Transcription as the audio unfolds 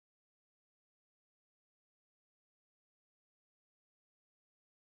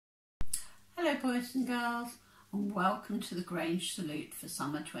Hello boys and girls, and welcome to the Grange Salute for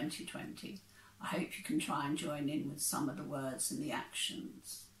summer 2020. I hope you can try and join in with some of the words and the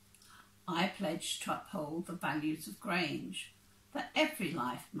actions. I pledge to uphold the values of Grange, that every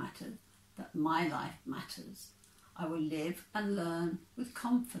life matters, that my life matters. I will live and learn with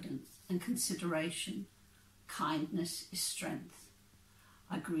confidence and consideration. Kindness is strength.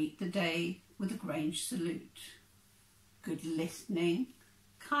 I greet the day with a Grange salute. Good listening,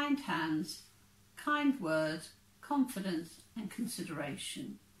 kind hands, kind words, confidence and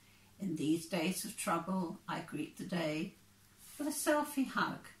consideration. In these days of trouble, I greet the day with a selfie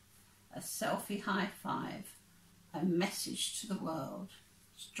hug, a selfie high five, a message to the world,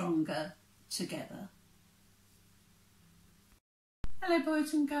 stronger together. Hello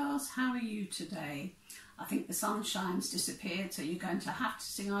boys and girls, how are you today? I think the sunshine's disappeared, so you're going to have to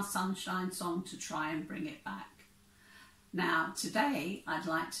sing our sunshine song to try and bring it back. Now today I'd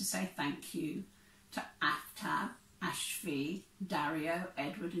like to say thank you to Aftab, Ashvi, Dario,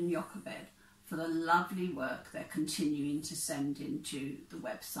 Edward and Jochebed for the lovely work they're continuing to send into the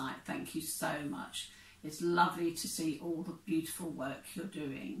website. Thank you so much. It's lovely to see all the beautiful work you're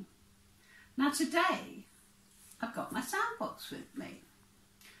doing. Now today I've got my soundbox with me.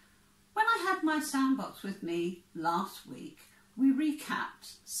 When I had my soundbox with me last week, we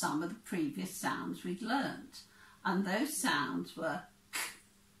recapped some of the previous sounds we'd learned, and those sounds were k,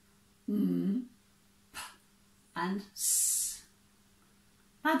 m, p and s.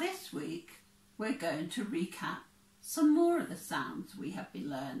 Now this week we're going to recap some more of the sounds we have been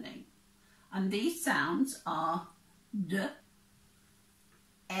learning, and these sounds are d,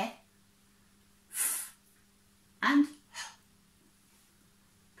 e, f and h.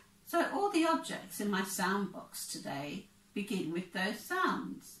 So all the objects in my sound box today begin with those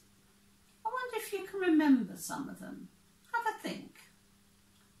sounds. I wonder if you can remember some of them. Have a think.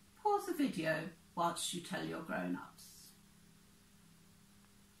 Pause the video whilst you tell your grown-ups.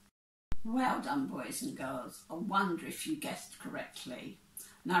 Well done boys and girls. I wonder if you guessed correctly.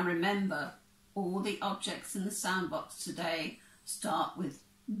 Now remember, all the objects in the sound box today start with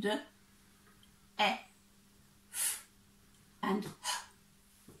d, e, f and h.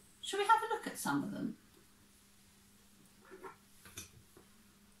 Shall we have a look at some of them?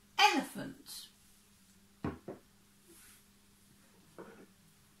 Elephant,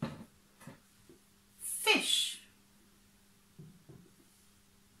 fish,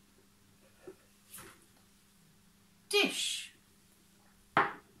 dish,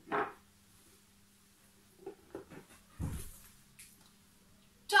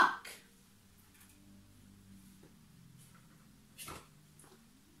 duck,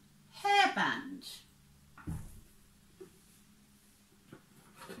 hairband,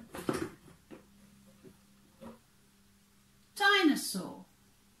 dinosaur,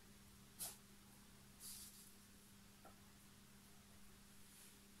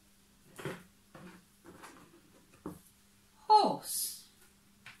 horse,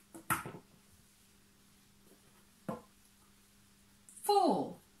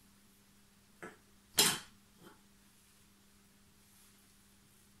 fall,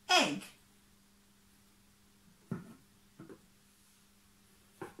 egg,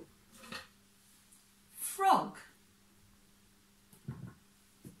 frog,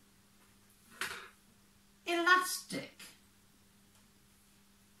 elastic,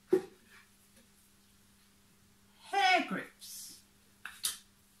 hair grips,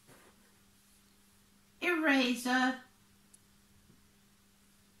 eraser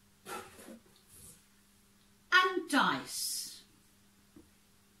and dice.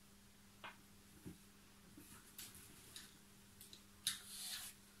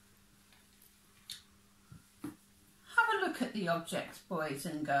 Have a look at the objects, boys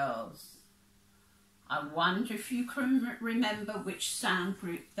and girls. I wonder if you can remember which sound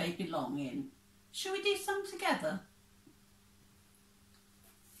group they belong in. Shall we do some together?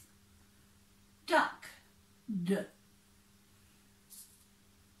 Duck, d.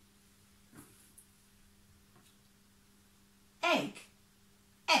 Egg,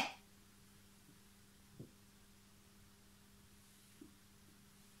 e.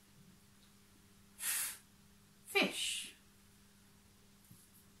 Fish,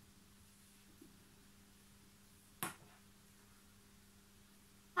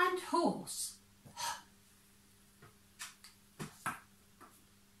 and horse.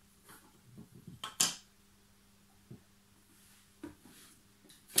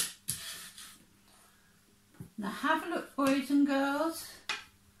 Now have a look, boys and girls,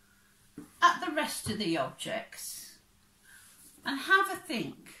 at the rest of the objects and have a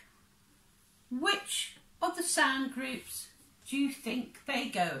think. Which of the sound groups do you think they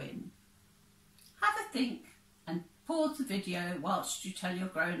go in? Have a think and pause the video whilst you tell your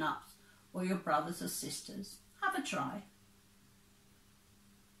grown-ups or your brothers or sisters. Have a try.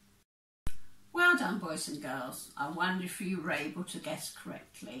 Well done, boys and girls. I wonder if you were able to guess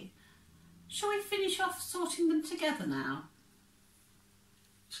correctly. Shall we finish off sorting them together now?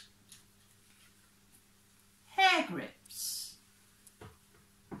 Hair grips.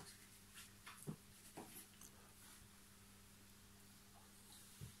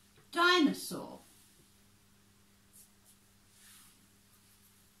 Dinosaur.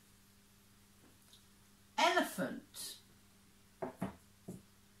 Elephant.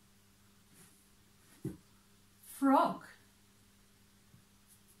 Frog.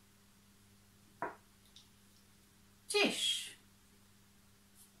 Dish.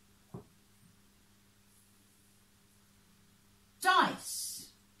 Dice.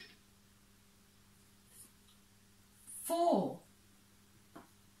 4.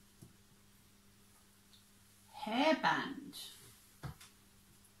 Hairband.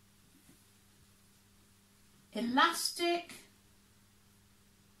 Elastic.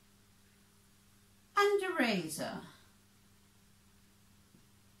 And eraser.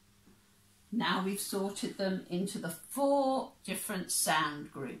 Now we've sorted them into the 4 different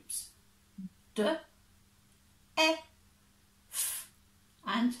sound groups. D, E, F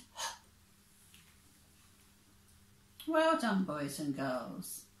and H. Well done, boys and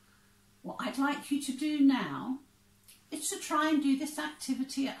girls. What I'd like you to do now is to try and do this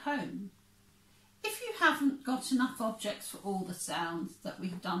activity at home. If you haven't got enough objects for all the sounds that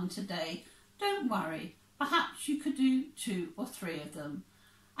we've done today, don't worry. Perhaps you could do 2 or 3 of them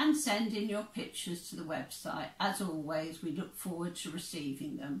and send in your pictures to the website. As always, we look forward to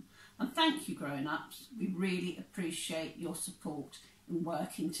receiving them. And thank you, grown-ups. We really appreciate your support in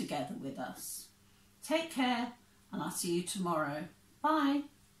working together with us. Take care, and I'll see you tomorrow. Bye.